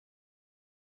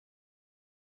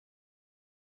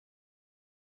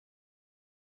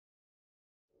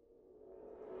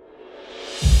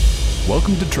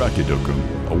Welcome to Trakya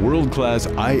Döküm, a world-class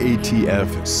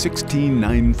IATF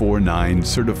 16949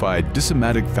 certified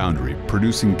dissomatic foundry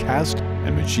producing cast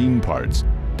and machine parts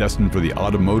destined for the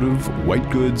automotive, white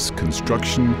goods,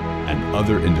 construction, and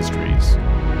other industries.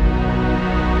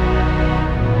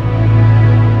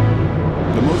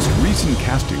 The most recent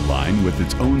casting line with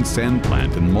its own sand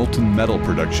plant and molten metal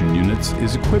production units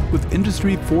is equipped with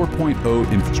Industry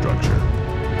 4.0 infrastructure.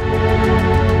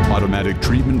 Automatic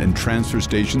treatment and transfer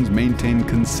stations maintain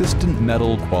consistent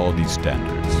metal quality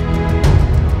standards.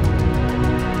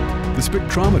 The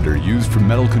spectrometer used for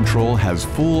metal control has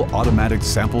full automatic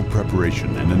sample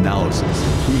preparation and analysis,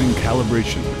 including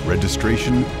calibration,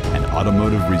 registration, and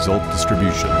automotive result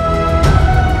distribution.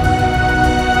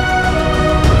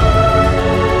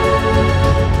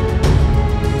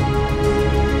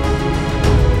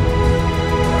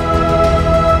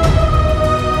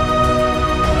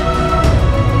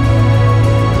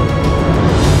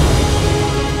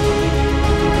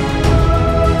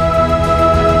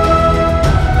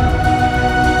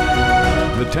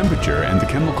 The temperature and the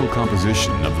chemical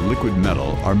composition of the liquid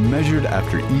metal are measured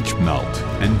after each melt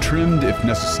and trimmed if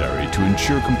necessary to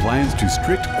ensure compliance to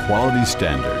strict quality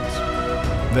standards.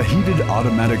 The heated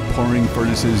automatic pouring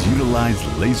furnaces utilize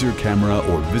laser camera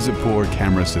or Visipore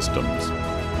camera systems.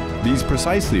 These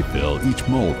precisely fill each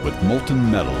mold with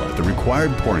molten metal at the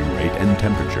required pouring rate and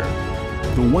temperature.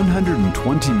 The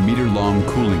 120-meter-long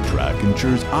cooling track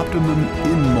ensures optimum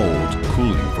in-mold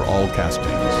cooling for all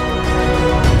castings.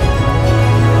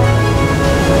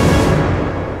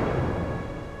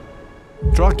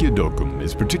 Trakya Döküm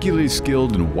is particularly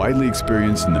skilled and widely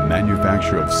experienced in the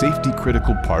manufacture of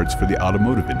safety-critical parts for the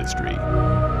automotive industry.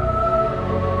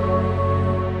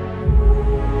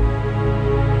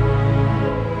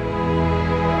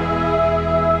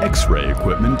 X-ray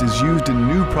equipment is used in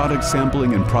new product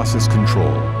sampling and process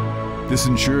control. This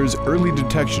ensures early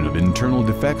detection of internal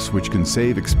defects which can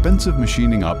save expensive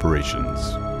machining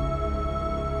operations.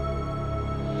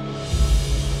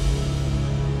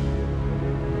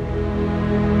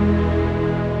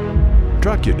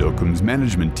 Trakya Döküm's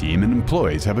management team and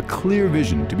employees have a clear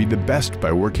vision to be the best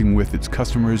by working with its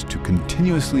customers to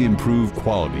continuously improve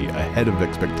quality ahead of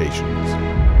expectations.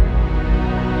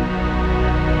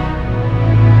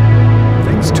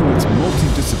 Thanks to its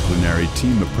multidisciplinary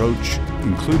team approach,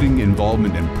 including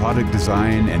involvement in product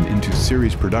design and into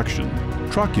series production,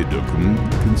 Trakya Döküm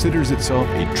considers itself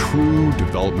a true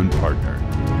development partner.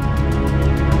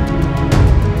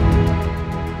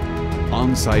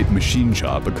 On-site machine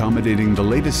shop accommodating the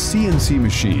latest CNC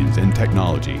machines and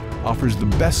technology offers the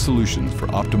best solutions for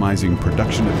optimizing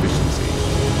production efficiency.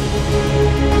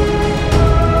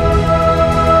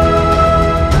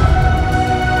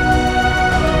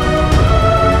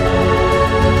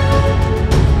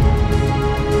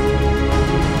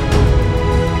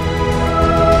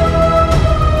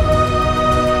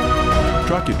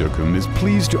 Trakya Döküm is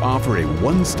pleased to offer a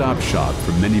one-stop shop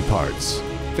for many parts.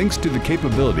 Thanks to the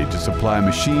capability to supply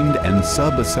machined and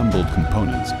sub-assembled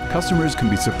components, customers can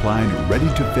be supplied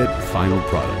ready-to-fit final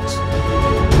products.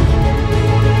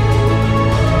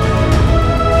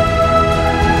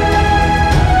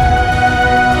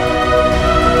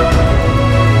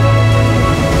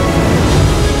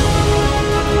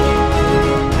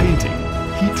 Painting,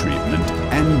 heat treatment,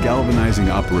 and galvanizing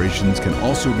operations can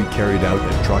also be carried out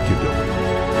at Trakya Döküm.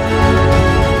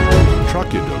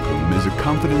 Trakya Döküm is a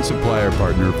confident supplier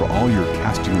partner for all your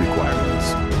casting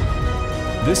requirements.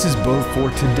 This is both for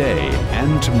today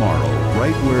and tomorrow,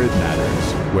 right where it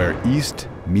matters, where East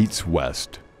meets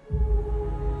West.